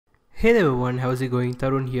Hey there everyone, how's it going?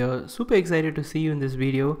 Tharun here. Super excited to see you in this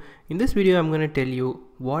video. In this video, I'm going to tell you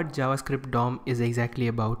what JavaScript DOM is exactly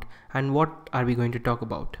about and what are we going to talk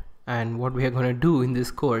about and what we are going to do in this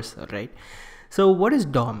course, alright? So what is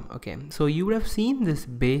DOM? Okay, so you would have seen this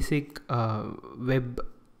basic web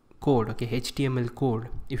code, okay, HTML code.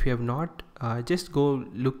 If you have not, just go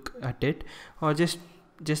look at it or just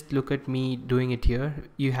look at me doing it here.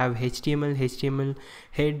 You have HTML,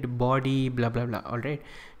 head, body, blah blah blah, alright?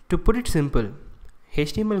 To put it simple,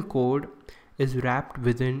 HTML code is wrapped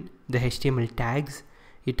within the HTML tags.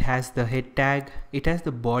 It has the head tag, it has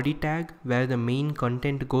the body tag where the main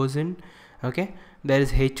content goes in. Okay, there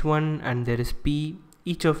is h1 and there is p,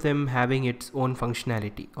 each of them having its own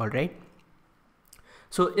functionality. Alright,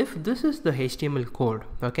 so if this is the HTML code,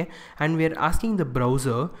 okay, and we are asking the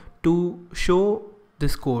browser to show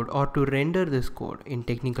this code or to render this code in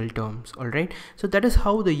technical terms, alright, so that is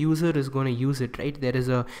how the user is going to use it, right? There is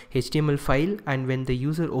a HTML file, and when the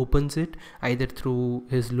user opens it either through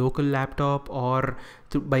his local laptop or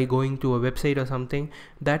by going to a website or something,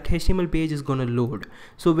 that HTML page is going to load.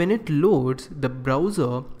 So when it loads, the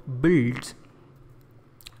browser builds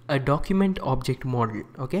a document object model.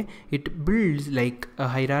 Okay, it builds like a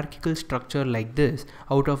hierarchical structure like this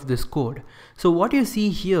out of this code. So what you see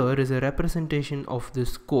here is a representation of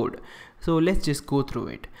this code. So let's just go through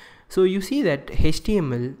it. So you see that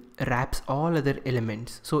HTML wraps all other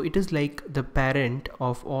elements, so it is like the parent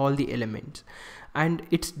of all the elements, and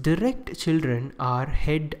its direct children are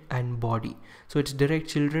head and body. So its direct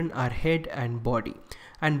children are head and body,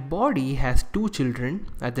 and body has two children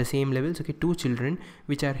at the same levels, okay, two children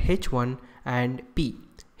which are h1 and p,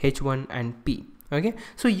 h1 and p. Okay,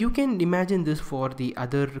 so you can imagine this for the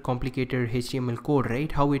other complicated HTML code,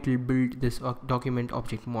 right? How it will build this document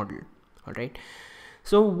object model. All right,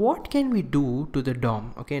 so what can we do to the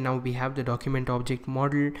DOM? Okay, now we have the document object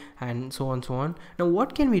model and so on. Now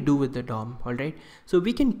what can we do with the DOM? All right, so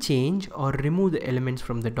we can change or remove the elements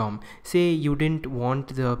from the DOM. Say you didn't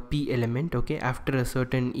want the p element, okay, after a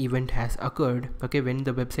certain event has occurred, okay, when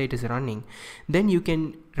the website is running, then you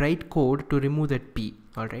can write code to remove that p,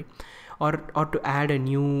 all right, or to add a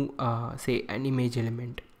new say an image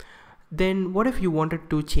element. Then what if you wanted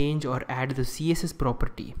to change or add the CSS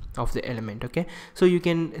property of the element? Okay, so you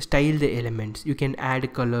can style the elements, you can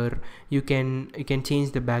add color, you can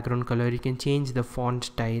change the background color, you can change the font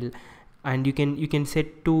style, and you can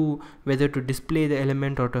set to whether to display the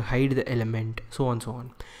element or to hide the element, so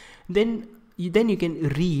on. Then you can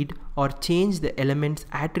read or change the elements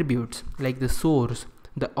attributes like the source,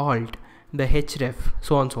 the alt, the href,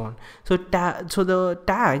 so on. So the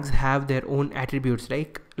tags have their own attributes,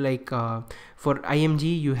 like for img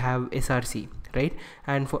you have src, right?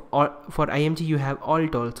 And for img you have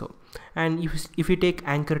alt also. And if you take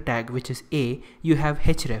anchor tag, which is a, you have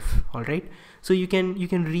href, all right? So you can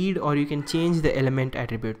read or you can change the element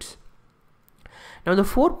attributes. Now the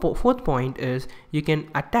fourth point is you can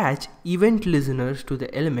attach event listeners to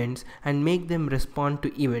the elements and make them respond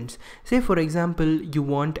to events. Say for example, you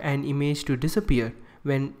want an image to disappear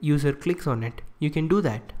when user clicks on it, you can do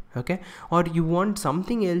that, okay? Or you want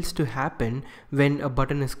something else to happen when a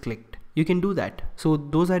button is clicked, you can do that. So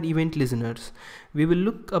those are event listeners. We will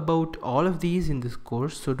look about all of these in this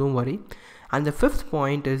course, so don't worry. And the fifth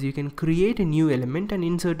point is you can create a new element and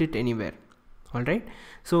insert it anywhere. Alright,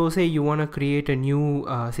 so say you want to create a new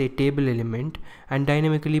say table element and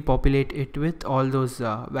dynamically populate it with all those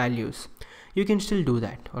values, you can still do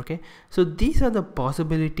that. Okay, so these are the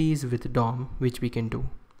possibilities with DOM which we can do.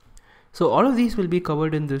 So all of these will be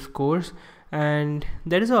covered in this course, and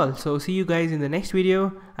that is all. So see you guys in the next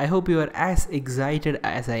video. I hope you are as excited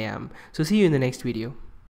as I am. So see you in the next video.